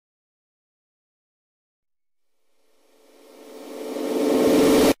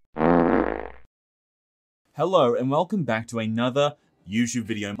Hello and welcome back to another YouTube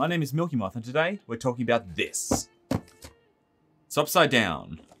video. My name is Milky Moth and today we're talking about this. It's upside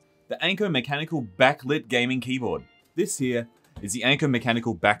down. The Anko Mechanical Backlit Gaming Keyboard. This here is the Anko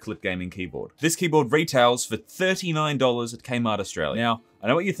Mechanical Backlit Gaming Keyboard. This keyboard retails for $39 at Kmart Australia. Now, I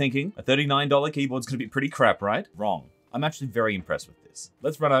know what you're thinking. A $39 keyboard's gonna be pretty crap, right? Wrong. I'm actually very impressed with this.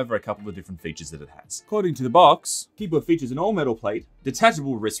 Let's run over a couple of different features that it has. According to the box, keyboard features an all-metal plate,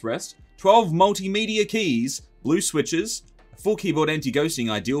 detachable wrist rest, 12 multimedia keys, blue switches, a full keyboard anti-ghosting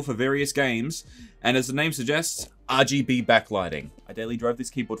ideal for various games, and as the name suggests, RGB backlighting. I daily drove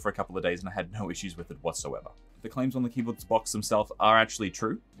this keyboard for a couple of days and I had no issues with it whatsoever. The claims on the keyboard's box themselves are actually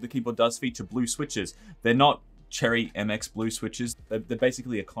true. The keyboard does feature blue switches. They're not Cherry MX blue switches. They're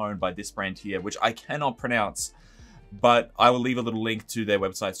basically a clone by this brand here, which I cannot pronounce. But I will leave a little link to their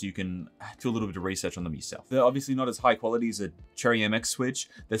website so you can do a little bit of research on them yourself. They're obviously not as high quality as a Cherry MX switch.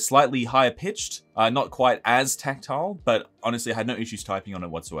 They're slightly higher pitched, not quite as tactile, but honestly I had no issues typing on it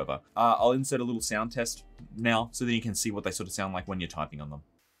whatsoever. I'll insert a little sound test now so that you can see what they sort of sound like when you're typing on them.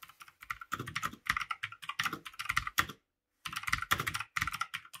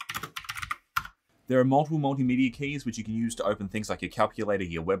 There are multiple multimedia keys which you can use to open things like your calculator,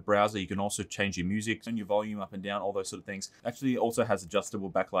 your web browser. You can also change your music, turn your volume up and down, all those sort of things. Actually, it also has adjustable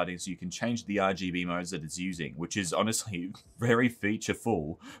backlighting so you can change the RGB modes that it's using, which is honestly very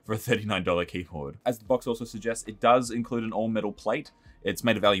featureful for a $39 keyboard. As the box also suggests, it does include an all-metal plate. It's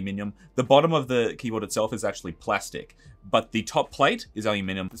made of aluminium. The bottom of the keyboard itself is actually plastic, but the top plate is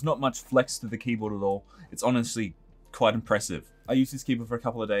aluminium. There's not much flex to the keyboard at all. It's honestly quite impressive. I used this keyboard for a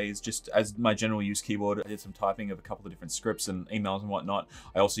couple of days just as my general use keyboard. I did some typing of a couple of different scripts and emails and whatnot.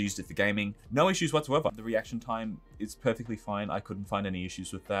 I also used it for gaming. No issues whatsoever. The reaction time is perfectly fine. I couldn't find any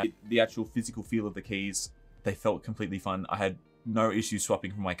issues with that. The actual physical feel of the keys, they felt completely fun. I had no issues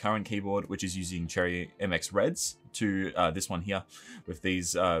swapping from my current keyboard, which is using Cherry MX Reds, to this one here with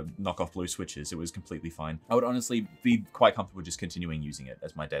these knockoff blue switches. It was completely fine. I would honestly be quite comfortable just continuing using it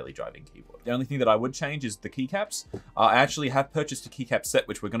as my daily driving keyboard. The only thing that I would change is the keycaps. I actually have purchased a keycap set,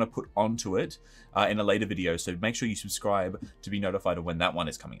 which we're going to put onto it in a later video, so make sure you subscribe to be notified of when that one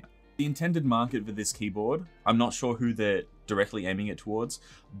is coming out. The intended market for this keyboard, I'm not sure who they're directly aiming it towards,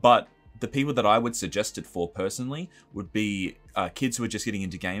 but the people that I would suggest it for personally would be kids who are just getting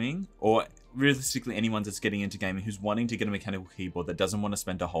into gaming, or realistically anyone that's getting into gaming who's wanting to get a mechanical keyboard that doesn't want to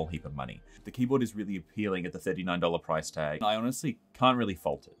spend a whole heap of money. The keyboard is really appealing at the $39 price tag. I honestly can't really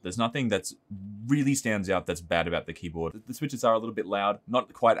fault it. There's nothing that's really stands out that's bad about the keyboard. The switches are a little bit loud,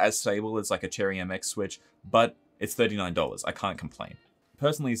 not quite as stable as like a Cherry MX switch, but it's $39. I can't complain.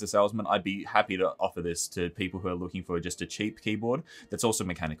 Personally, as a salesman, I'd be happy to offer this to people who are looking for just a cheap keyboard that's also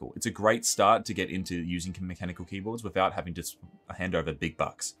mechanical. It's a great start to get into using mechanical keyboards without having to hand over big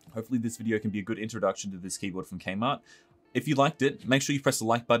bucks. Hopefully this video can be a good introduction to this keyboard from Kmart. If you liked it, make sure you press the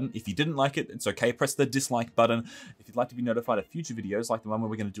like button. If you didn't like it, it's okay, press the dislike button. If you'd like to be notified of future videos, like the one where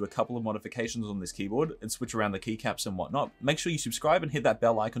we're going to do a couple of modifications on this keyboard and switch around the keycaps and whatnot, make sure you subscribe and hit that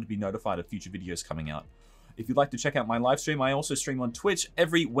bell icon to be notified of future videos coming out. If you'd like to check out my live stream, I also stream on Twitch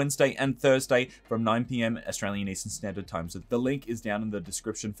every Wednesday and Thursday from 9 PM Australian Eastern Standard Time. So the link is down in the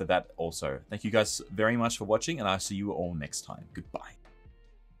description for that also. Thank you guys very much for watching, and I'll see you all next time. Goodbye.